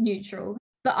neutral.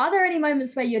 But are there any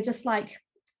moments where you're just like,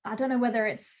 I don't know whether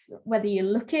you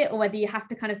look it or whether you have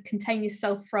to kind of contain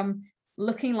yourself from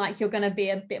looking like you're going to be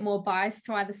a bit more biased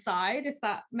to either side, if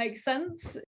that makes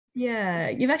sense? Yeah,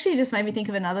 you've actually just made me think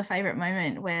of another favourite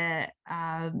moment where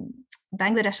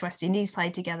Bangladesh West Indies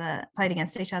played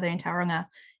against each other in Tauranga,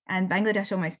 and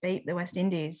Bangladesh almost beat the West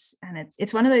Indies. And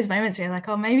it's one of those moments where you're like,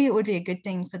 oh, maybe it would be a good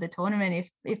thing for the tournament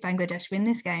if Bangladesh win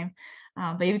this game.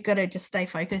 But you've got to just stay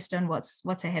focused on what's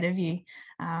ahead of you.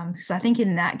 So I think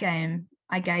in that game,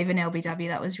 I gave an LBW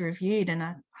that was reviewed, and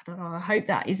I thought, I hope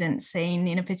that isn't seen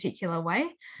in a particular way.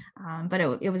 But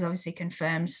it was obviously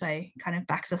confirmed, so kind of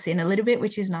backs us in a little bit,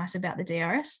 which is nice about the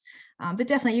DRS. But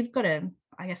definitely you've got to,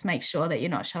 I guess, make sure that you're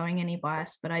not showing any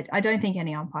bias. But I don't think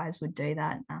any umpires would do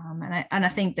that. And I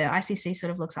think the ICC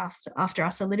sort of looks after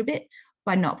us a little bit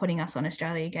by not putting us on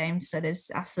Australia games. So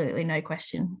there's absolutely no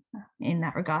question in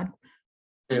that regard.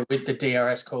 With the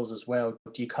DRS calls as well,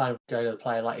 do you kind of go to the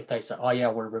player, like if they say, oh yeah,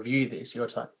 I want to review this, you're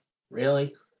just like,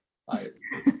 really?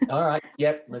 All right,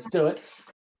 yep, let's do it.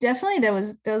 Definitely, there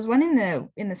was one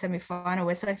in the semi-final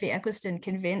where Sophie Ecclestone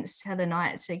convinced Heather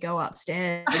Knight to go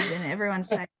upstairs, and everyone's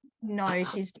saying, no,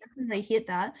 she's definitely hit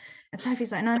that. And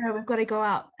Sophie's like, no, we've got to go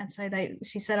up. And so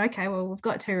she said, okay, well, we've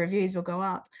got 2 reviews, we'll go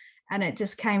up. And it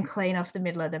just came clean off the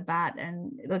middle of the bat.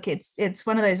 And look, it's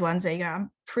one of those ones where you go,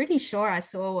 I'm pretty sure I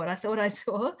saw what I thought I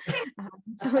saw.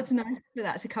 So it's nice for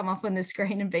that to come up on the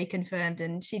screen and be confirmed.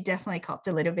 And she definitely copped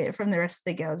a little bit from the rest of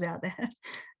the girls out there.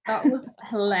 That was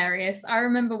hilarious. I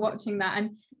remember watching that,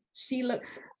 and she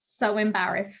looked so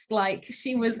embarrassed. Like,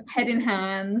 she was head in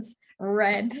hands,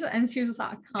 red, and she was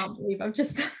like, I can't believe I've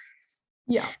just done this.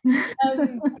 Yeah.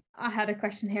 I had a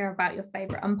question here about your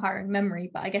favorite umpiring memory,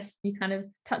 but I guess you kind of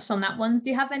touched on that ones. Do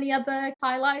you have any other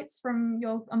highlights from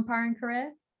your umpiring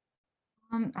career?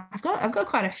 I've got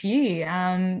quite a few.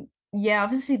 yeah,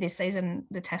 obviously this season,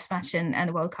 the Test match and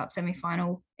the World Cup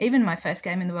semi-final, even my first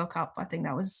game in the World Cup, I think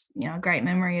that was, a great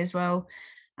memory as well.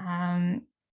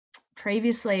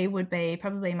 Previously would be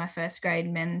probably my first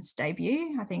grade men's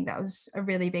debut. I think that was a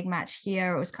really big match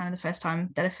here. It was kind of the first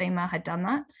time that a female had done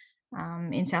that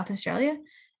in South Australia.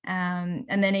 And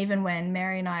then even when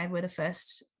Mary and I were the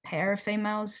first pair of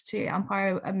females to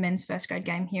umpire a men's first grade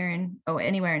game here or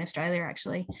anywhere in Australia,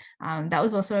 actually, that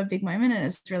was also a big moment, and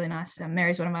it's really nice.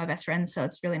 Mary's one of my best friends, so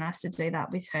it's really nice to do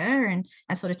that with her and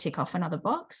sort of tick off another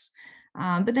box.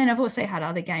 But then I've also had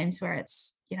other games where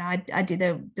it's, I did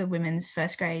the women's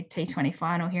first grade T20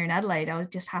 final here in Adelaide. I was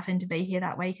just happened to be here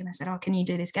that week, and they said, "Oh, can you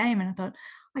do this game?" And I thought,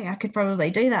 "Oh yeah, I could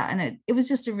probably do that." And it was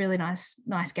just a really nice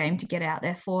game to get out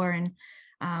there for and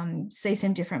see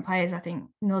some different players. I think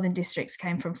Northern Districts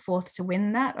came from fourth to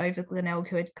win that over Glenelg,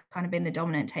 who had kind of been the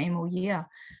dominant team all year.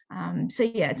 So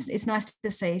yeah, it's nice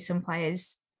to see some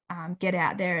players get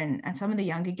out there and some of the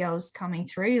younger girls coming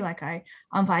through. Like I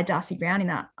umpired Darcy Brown in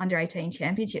that under-18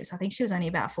 championships. I think she was only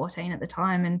about 14 at the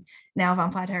time, and now I've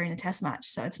umpired her in a Test match.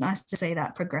 So it's nice to see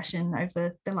that progression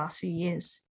over the last few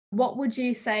years. What would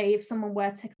you say if someone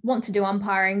were to want to do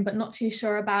umpiring but not too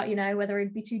sure about, whether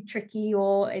it'd be too tricky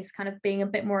or is kind of being a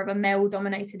bit more of a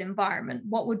male-dominated environment?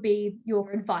 What would be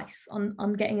your advice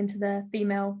on getting into the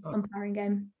female umpiring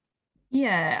game?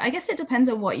 Yeah, I guess it depends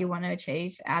on what you want to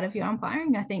achieve out of your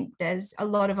umpiring. I think there's a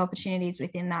lot of opportunities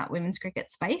within that women's cricket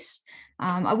space.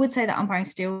 I would say that umpiring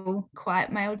is still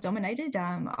quite male dominated.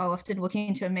 I'll often walk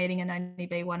into a meeting and only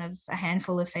be one of a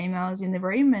handful of females in the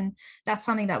room, and that's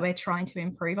something that we're trying to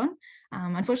improve on.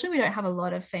 Unfortunately, we don't have a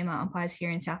lot of female umpires here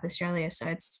in South Australia, so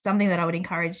it's something that I would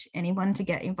encourage anyone to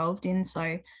get involved in.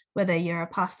 So whether you're a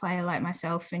past player like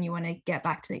myself and you want to get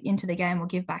back into the game or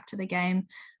give back to the game,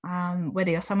 whether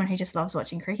you're someone who just loves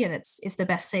watching cricket, it's the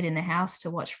best seat in the house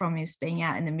to watch from is being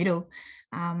out in the middle,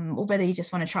 or whether you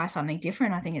just want to try something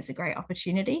different. I think it's a great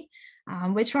opportunity.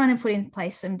 We're trying to put in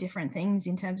place some different things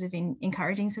in terms of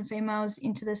encouraging some females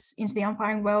into the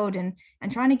umpiring world and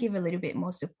trying to give a little bit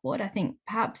more support. I think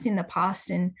perhaps in the past,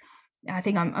 and I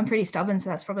think I'm pretty stubborn, so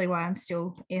that's probably why I'm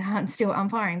still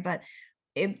umpiring, but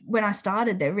when I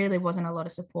started, there really wasn't a lot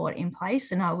of support in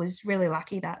place, and I was really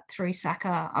lucky that through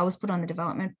SACA, I was put on the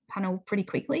development panel pretty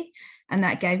quickly, and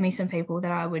that gave me some people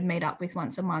that I would meet up with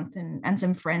once a month and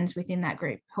some friends within that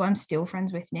group who I'm still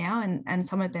friends with now, and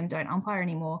some of them don't umpire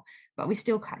anymore, but we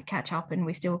still catch up and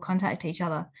we still contact each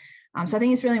other. So I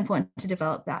think it's really important to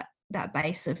develop that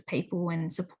base of people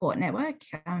and support network.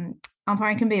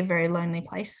 Umpiring can be a very lonely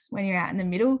place when you're out in the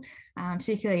middle,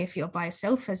 particularly if you're by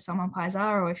yourself, as some umpires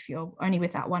are, or if you're only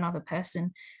with that one other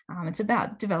person. It's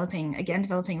about developing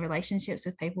relationships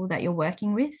with people that you're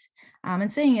working with,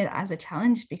 and seeing it as a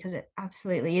challenge, because it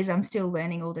absolutely is. I'm still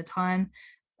learning all the time.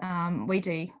 We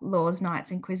do laws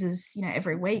nights and quizzes,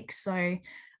 every week. So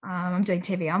I'm doing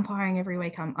TV umpiring every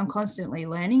week. I'm constantly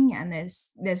learning, and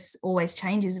there's always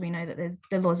changes. We know that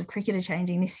the laws of cricket are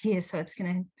changing this year, so it's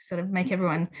going to sort of make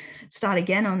everyone start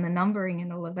again on the numbering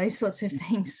and all of those sorts of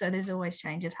things. So there's always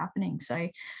changes happening. So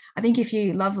I think if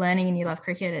you love learning and you love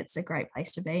cricket, it's a great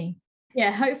place to be.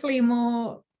 Yeah, hopefully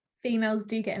more females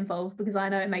do get involved, because I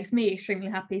know it makes me extremely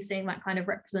happy seeing that kind of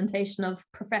representation of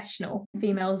professional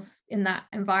females in that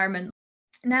environment.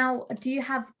 Now, do you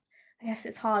have, I guess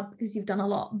it's hard because you've done a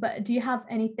lot, but do you have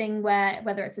anything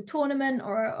whether it's a tournament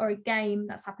or a game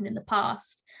that's happened in the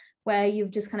past, where you've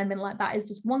just kind of been like, that is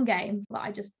just one game that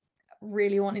I just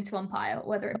really wanted to umpire,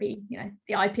 whether it be,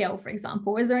 the IPL, for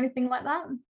example? Is there anything like that?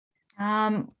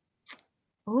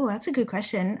 Oh, that's a good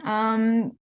question.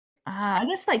 I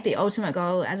guess like the ultimate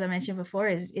goal, as I mentioned before,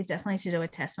 is definitely to do a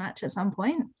Test match at some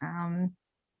point.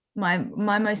 My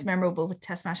most memorable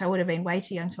Test match, I would have been way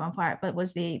too young to umpire it, but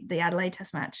was the Adelaide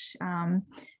Test match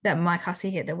that Mike Hussey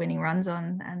hit the winning runs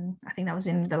on, and I think that was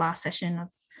in the last session of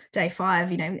day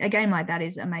 5. A game like that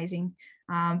is amazing,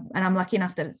 and I'm lucky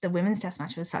enough that the women's Test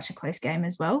match was such a close game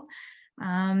as well.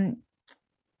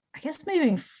 I guess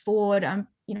moving forward,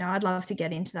 I'd love to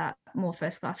get into that more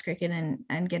first class cricket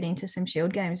and get into some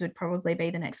Shield games would probably be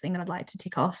the next thing that I'd like to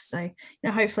tick off. So,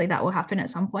 hopefully that will happen at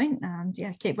some point.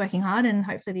 Keep working hard and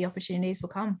hopefully the opportunities will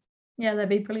come. Yeah, that'd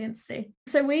be brilliant to see.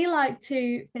 So we like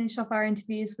to finish off our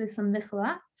interviews with some this or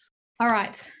that's. All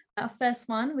right. Our first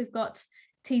one, we've got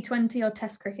T20 or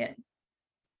Test cricket?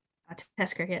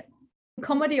 Test cricket.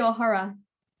 Comedy or horror?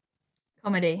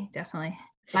 Comedy, definitely.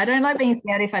 I don't like being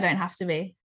scared if I don't have to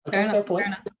be. Fair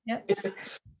enough. Yep.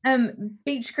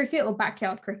 Beach cricket or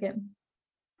backyard cricket?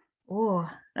 Oh,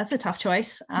 that's a tough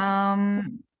choice.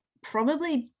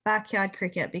 Probably backyard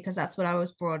cricket because that's what I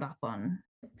was brought up on.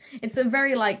 It's a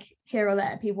very like here or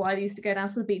there. People either used to go down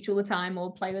to the beach all the time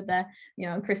or play with their,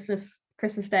 on Christmas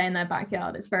Day in their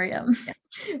backyard. It's very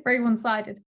very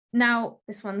one-sided. Now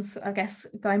this one's, I guess,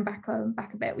 going back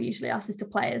a bit. We usually ask this to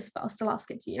players, but I'll still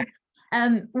ask it to you.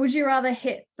 Would you rather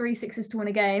hit 3 sixes to win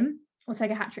a game or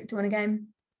take a hat trick to win a game?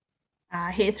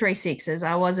 Hit 3 sixes.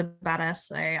 I was a batter,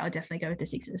 so I'll definitely go with the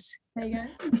sixes. There you go.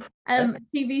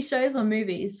 TV shows or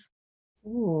movies?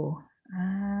 Ooh.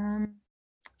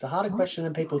 It's a harder question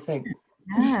than people think.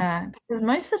 Yeah, because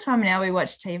most of the time now we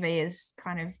watch TV is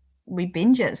kind of, we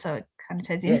binge it, so it kind of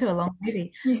turns into a long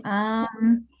movie.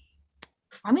 I'm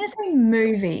going to say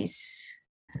movies.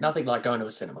 Nothing like going to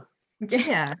a cinema.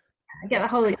 Yeah, I get the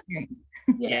whole experience.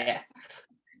 Yeah.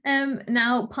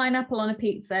 Now, pineapple on a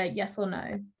pizza, yes or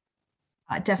no?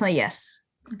 Definitely yes.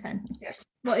 Okay. Yes.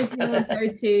 What is your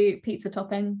go-to pizza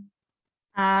topping?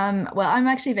 Well, I'm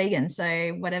actually vegan, so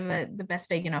whatever the best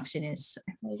vegan option is.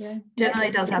 There you go.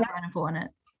 Generally does have pineapple on it.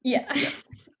 Yeah.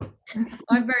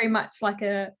 I'm very much like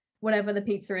a whatever the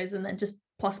pizza is and then just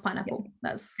plus pineapple.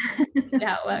 That's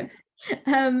how it works.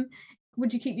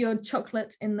 Would you keep your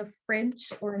chocolate in the fridge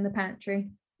or in the pantry?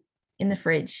 In the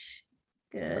fridge.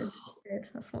 Good.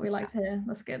 That's what we like to hear.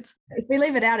 That's good. If we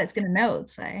leave it out, it's going to melt,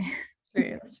 so.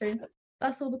 That's true.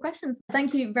 That's all the questions.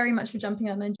 Thank you very much for jumping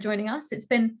on and joining us. It's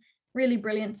been really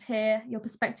brilliant to hear your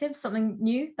perspective, something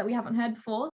new that we haven't heard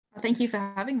before. Thank you for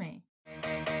having me.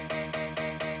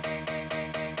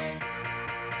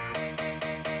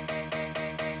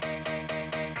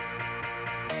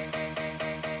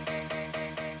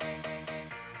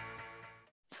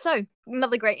 So,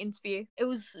 another great interview. It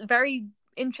was very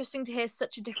interesting to hear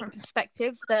such a different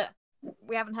perspective that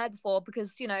we haven't heard before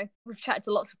because, we've chatted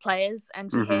to lots of players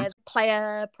and you hear the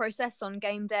player process on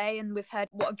game day and we've heard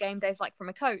what a game day is like from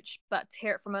a coach. But to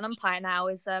hear it from an umpire now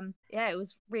is, it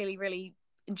was really, really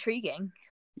intriguing.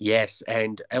 Yes,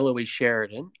 and Eloise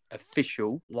Sheridan,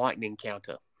 official lightning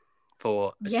counter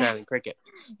for Australian cricket.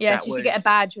 Yeah, she should get a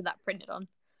badge with that printed on.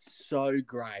 So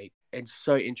great and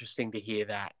so interesting to hear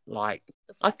that. Like,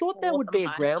 I thought there would be a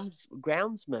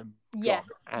groundsman job,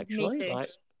 actually. Me too.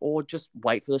 Or just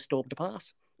wait for the storm to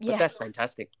pass. But that's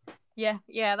fantastic. Yeah,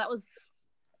 that was,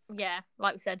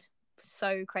 like we said,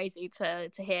 so crazy to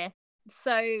hear.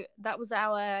 So that was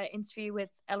our interview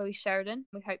with Eloise Sheridan.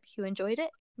 We hope you enjoyed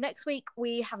it. Next week,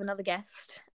 we have another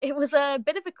guest. It was a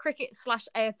bit of a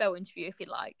cricket/AFL interview, if you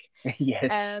like.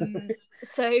 Yes.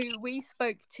 So we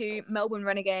spoke to Melbourne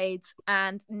Renegades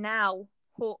and now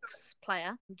Hawks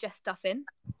player, Jess Duffin.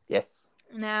 Yes.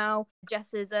 Now,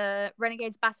 Jess is a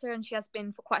Renegades batter and she has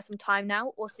been for quite some time now.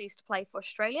 Also used to play for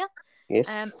Australia. Yes.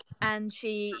 And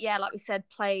she, like we said,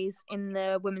 plays in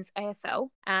the women's AFL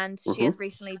and she has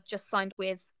recently just signed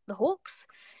with the Hawks.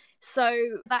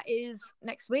 So that is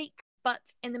next week.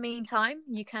 But in the meantime,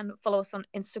 you can follow us on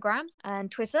Instagram and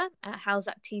Twitter at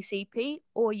howsthatTCP,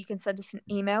 or you can send us an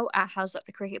email at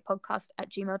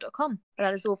howsthatthecricketpodcast@gmail.com. But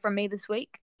that is all from me this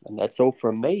week. And that's all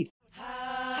from me.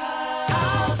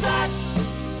 How's that?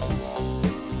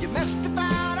 You missed the